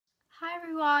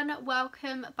everyone,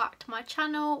 welcome back to my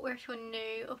channel, or if you're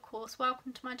new, of course,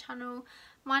 welcome to my channel.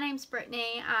 My name's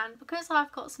Brittany, and because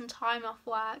I've got some time off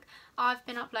work, I've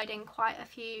been uploading quite a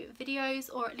few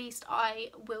videos, or at least I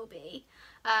will be.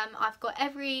 I've got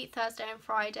every Thursday and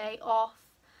Friday off,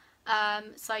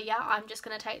 so yeah, I'm just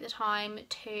going to take the time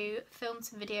to film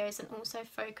some videos and also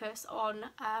focus on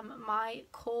my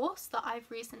course that I've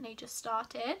recently just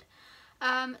started.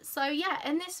 So yeah,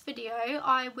 in this video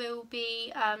I will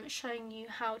be showing you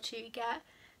how to get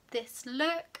this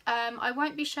look. I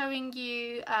won't be showing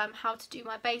you how to do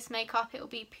my base makeup. It will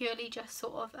be purely just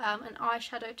sort of an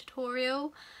eyeshadow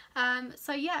tutorial.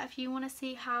 So yeah, if you want to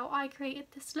see how I created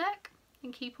this look,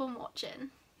 then keep on watching.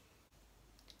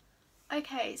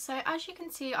 Okay, so as you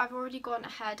can see, I've already gone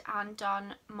ahead and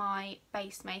done my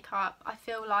base makeup. I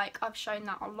feel like I've shown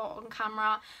that a lot on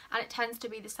camera, and it tends to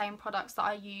be the same products that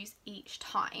I use each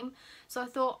time. So I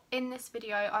thought in this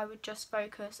video I would just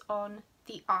focus on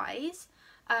the eyes.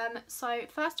 So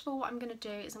first of all, what I'm going to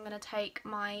do is I'm going to take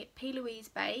my P. Louise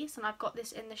base, and I've got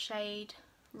this in the shade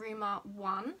Rumour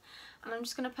 1, and I'm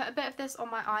just going to put a bit of this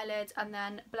on my eyelids and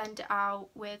then blend it out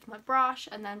with my brush,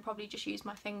 and then probably just use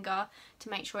my finger to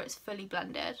make sure it's fully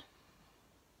blended.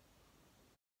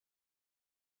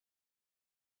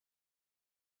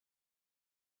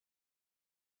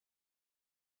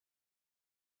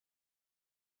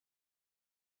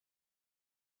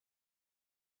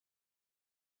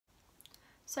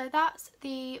 So that's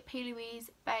the P. Louise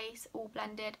base all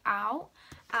blended out,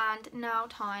 and now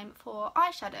time for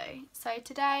eyeshadow. So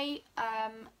today,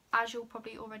 as you'll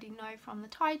probably already know from the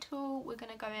title, we're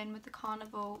going to go in with the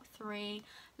Carnival 3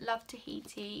 Love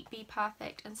Tahiti, Be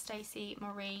Perfect and Stacey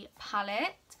Marie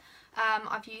palette.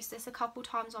 I've used this a couple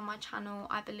times on my channel,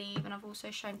 I believe, and I've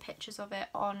also shown pictures of it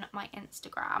on my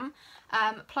Instagram.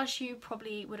 Plus you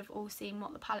probably would have all seen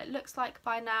what the palette looks like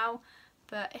by now,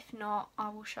 but if not, I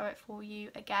will show it for you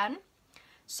again.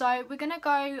 So we're going to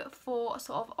go for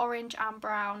sort of orange and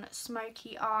brown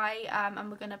smoky eye,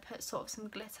 and we're going to put sort of some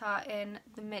glitter in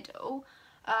the middle.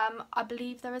 I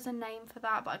believe there is a name for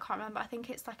that, but I can't remember. I think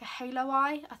it's like a halo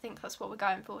eye. I think that's what we're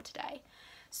going for today.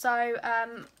 So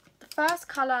the first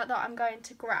colour that I'm going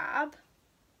to grab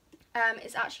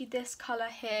is actually this colour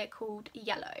here called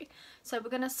yellow. So we're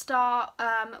going to start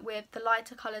with the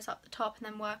lighter colours up the top and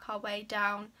then work our way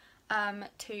down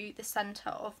to the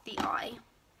centre of the eye.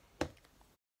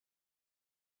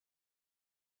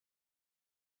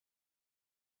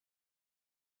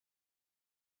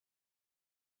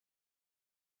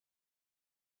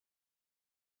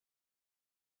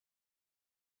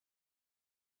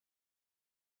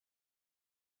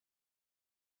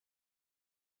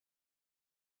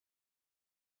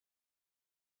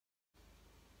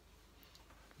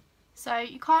 So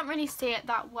you can't really see it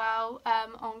that well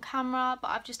on camera, but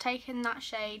I've just taken that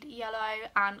shade yellow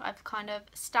and I've kind of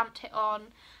stamped it on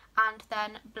and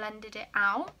then blended it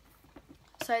out.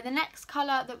 So the next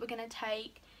colour that we're going to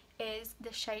take is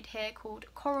this shade here called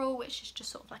Coral, which is just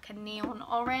sort of like a neon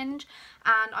orange,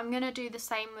 and I'm going to do the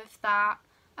same with that.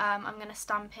 I'm going to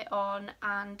stamp it on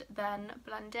and then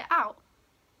blend it out.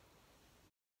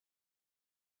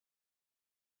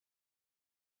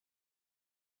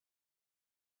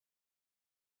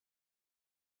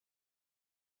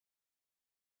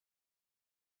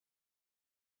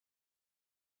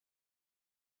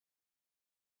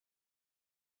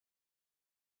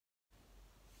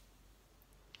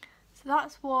 So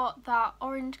that's what that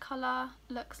orange colour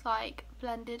looks like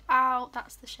blended out.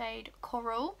 That's the shade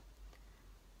Coral.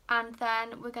 And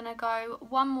then we're going to go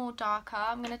one more darker.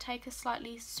 I'm going to take a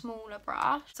slightly smaller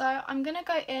brush. So I'm going to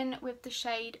go in with the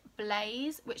shade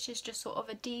Blaze, which is just sort of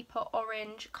a deeper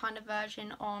orange kind of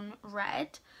version on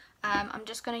red. I'm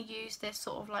just going to use this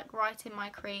sort of like right in my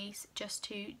crease just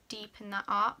to deepen that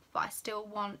up, but I still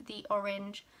want the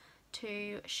orange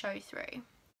to show through.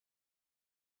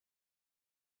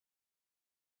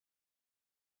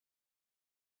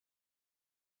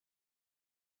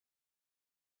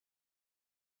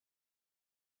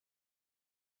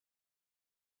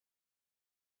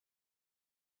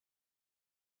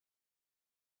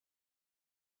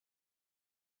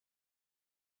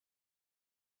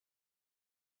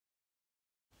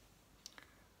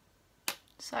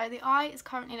 So the eye is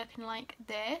currently looking like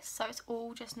this, so it's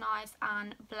all just nice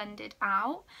and blended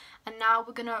out. And now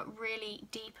we're going to really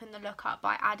deepen the look up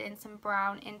by adding some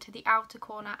brown into the outer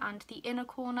corner and the inner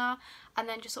corner, and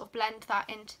then just sort of blend that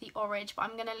into the orange. But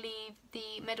I'm going to leave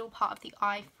the middle part of the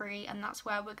eye free, and that's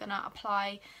where we're going to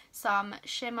apply some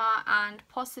shimmer and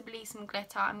possibly some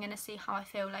glitter. I'm going to see how I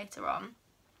feel later on.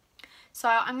 So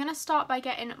I'm going to start by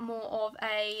getting more of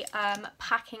a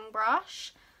packing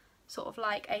brush. sort of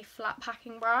like a flat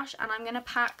packing brush, and I'm going to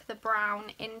pack the brown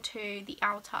into the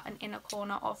outer and inner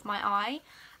corner of my eye,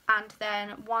 and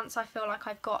then once I feel like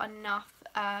I've got enough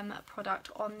product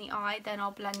on the eye, then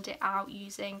I'll blend it out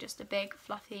using just a big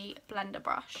fluffy blender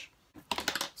brush.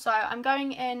 So I'm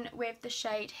going in with the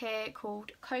shade here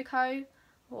called Cocoa,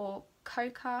 or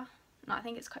Coca, no, I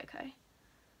think it's Cocoa.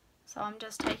 So I'm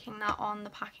just taking that on the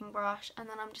packing brush, and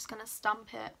then I'm just going to stamp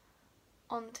it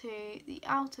onto the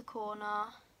outer corner.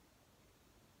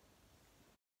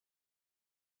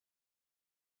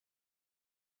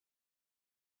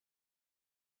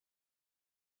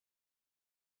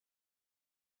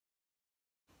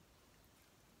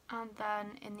 And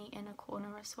then in the inner corner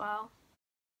as well.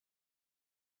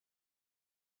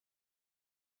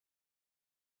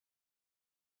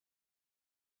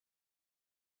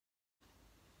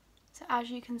 So as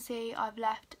you can see, I've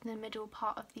left the middle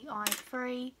part of the eye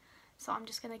free. So I'm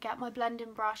just going to get my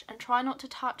blending brush and try not to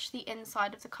touch the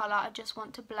inside of the colour. I just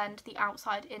want to blend the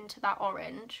outside into that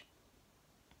orange.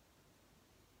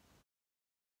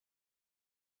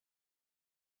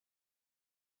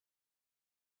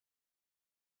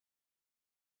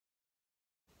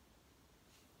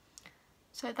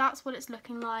 So that's what it's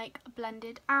looking like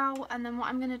blended out, and then what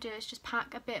I'm going to do is just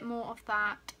pack a bit more of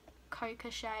that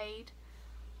Cocoa shade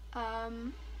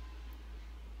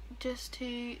just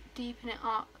to deepen it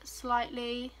up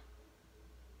slightly,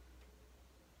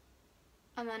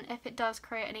 and then if it does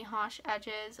create any harsh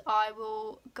edges I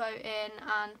will go in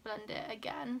and blend it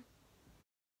again.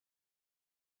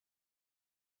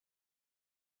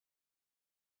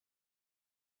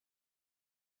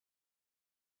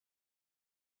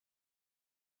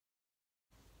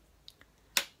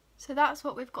 So that's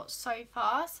what we've got so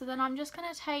far. So then I'm just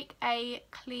going to take a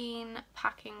clean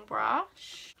packing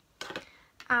brush,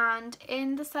 and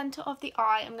in the centre of the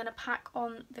eye I'm going to pack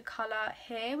on the colour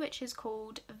here, which is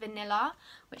called Vanilla,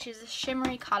 which is a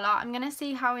shimmery colour. I'm going to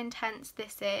see how intense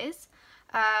this is,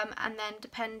 and then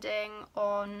depending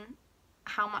on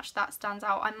how much that stands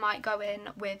out I might go in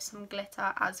with some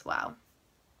glitter as well.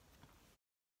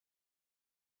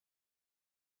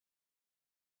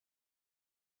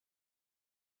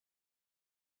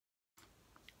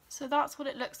 So that's what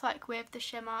it looks like with the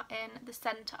shimmer in the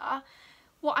centre.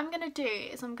 What I'm going to do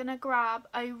is I'm going to grab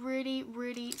a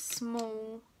really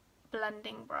small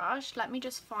blending brush. Let me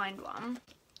just find one.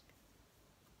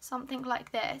 Something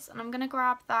like this. And I'm going to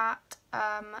grab that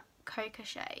Cocoa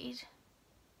shade.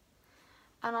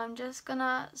 And I'm just going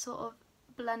to sort of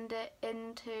blend it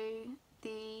into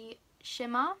the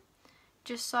shimmer,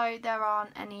 just so there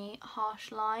aren't any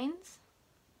harsh lines.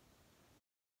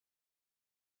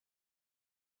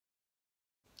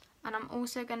 And I'm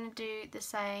also going to do the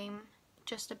same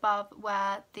just above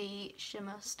where the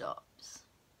shimmer stops.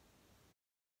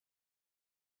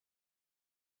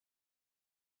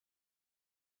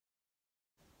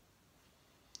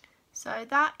 So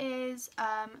that is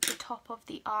the top of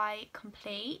the eye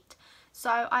complete.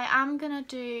 So I am going to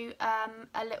do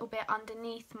a little bit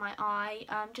underneath my eye,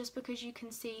 just because you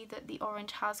can see that the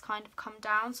orange has kind of come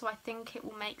down, so I think it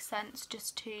will make sense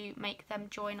just to make them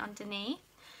join underneath.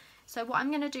 So what I'm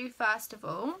going to do first of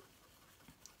all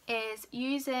is,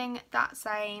 using that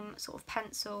same sort of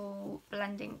pencil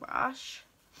blending brush,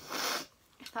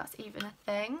 if that's even a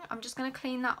thing, I'm just going to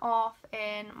clean that off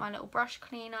in my little brush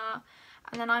cleaner,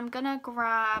 and then I'm going to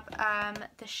grab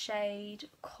the shade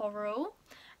Coral,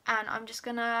 and I'm just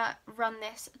going to run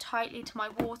this tightly to my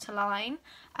waterline,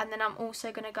 and then I'm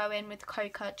also going to go in with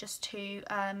Cocoa just to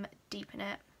deepen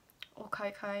it, or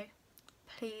Cocoa.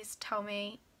 Please tell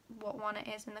me what one it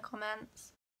is in the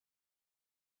comments.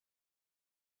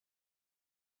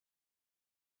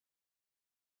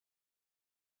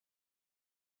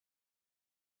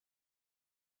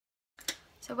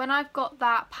 So when I've got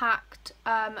that packed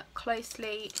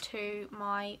closely to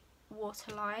my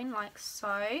waterline, like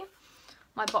so,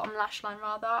 my bottom lash line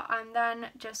rather, I'm then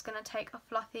just going to take a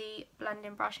fluffy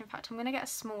blending brush. In fact, I'm going to get a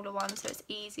smaller one so it's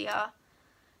easier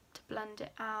to blend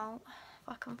it out. If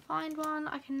I can find one.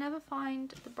 I can never find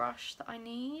the brush that I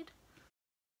need.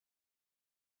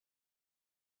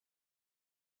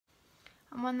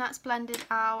 And when that's blended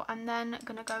out, I'm then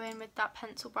going to go in with that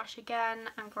pencil brush again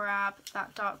and grab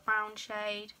that dark brown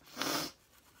shade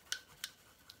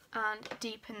and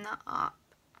deepen that up.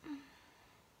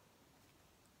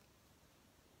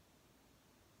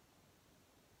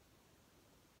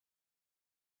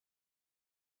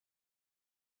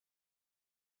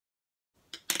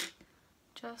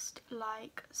 Just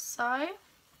like so.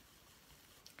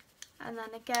 And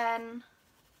then again,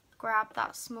 grab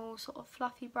that small sort of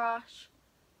fluffy brush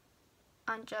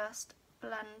and just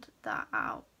blend that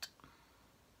out.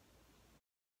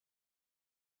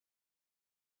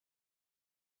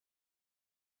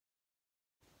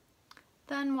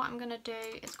 Then what I'm going to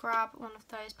do is grab one of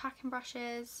those packing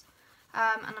brushes,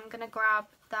 and I'm going to grab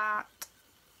that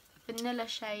vanilla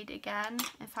shade again.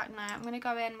 In fact, no, I'm going to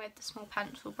go in with the small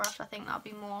pencil brush. I think that'll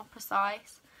be more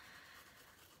precise.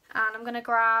 And I'm going to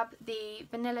grab the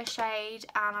vanilla shade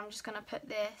and I'm just going to put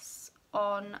this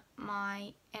on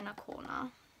my inner corner.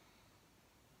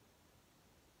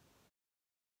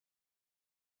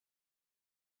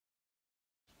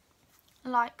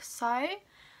 Like so.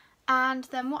 And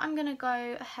then what I'm going to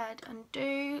go ahead and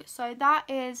do, so that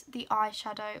is the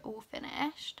eyeshadow all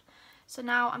finished. So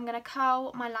now I'm going to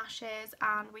curl my lashes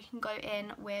and we can go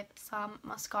in with some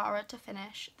mascara to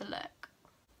finish the look.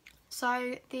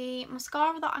 So the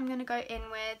mascara that I'm going to go in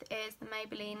with is the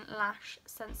Maybelline Lash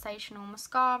Sensational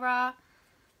Mascara.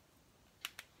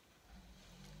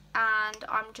 And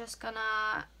I'm just going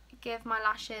to give my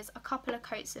lashes a couple of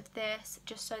coats of this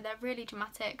just so they're really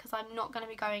dramatic, because I'm not going to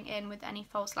be going in with any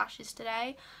false lashes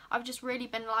today. I've just really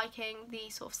been liking the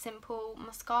sort of simple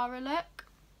mascara look.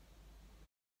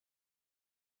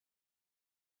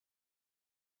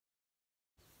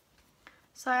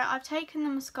 So I've taken the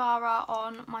mascara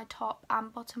on my top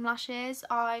and bottom lashes.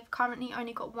 I've currently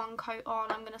only got one coat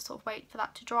on. I'm going to sort of wait for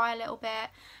that to dry a little bit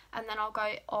and then I'll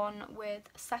go on with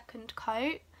a second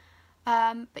coat.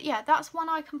 But yeah, that's one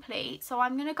eye complete. So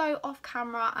I'm going to go off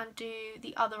camera and do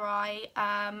the other eye,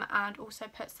 and also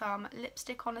put some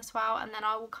lipstick on as well, and then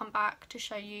I will come back to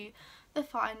show you the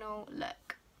final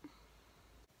look.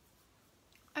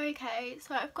 Okay,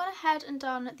 so I've gone ahead and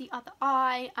done the other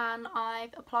eye and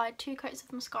I've applied 2 coats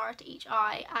of mascara to each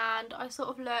eye, and I sort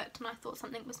of looked and I thought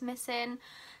something was missing.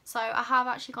 So I have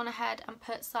actually gone ahead and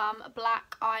put some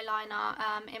black eyeliner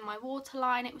in my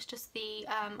waterline. It was just the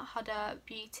Huda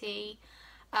Beauty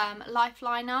Life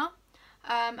Liner.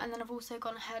 And then I've also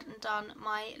gone ahead and done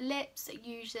my lips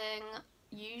using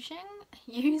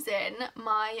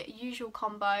my usual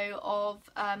combo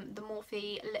of the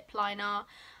Morphe lip liner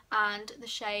and the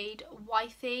shade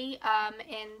Wifey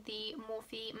in the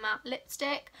Morphe matte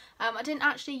lipstick. I didn't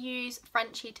actually use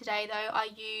Frenchie today though, I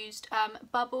used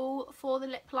Bubble for the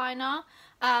lip liner,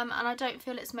 and I don't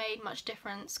feel it's made much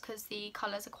difference because the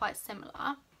colours are quite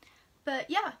similar. But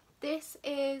yeah, this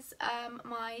is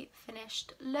my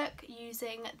finished look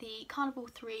using the Carnival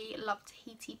 3 Love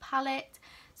Tahiti palette.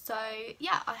 So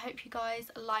yeah, I hope you guys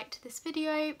liked this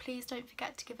video. Please don't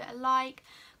forget to give it a like.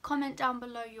 Comment down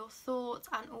below your thoughts,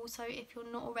 and also if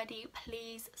you're not already,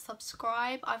 please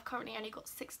subscribe. I've currently only got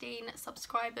 16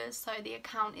 subscribers, so the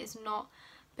account is not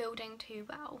building too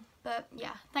well. But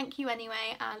yeah, thank you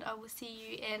anyway, and I will see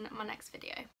you in my next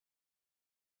video.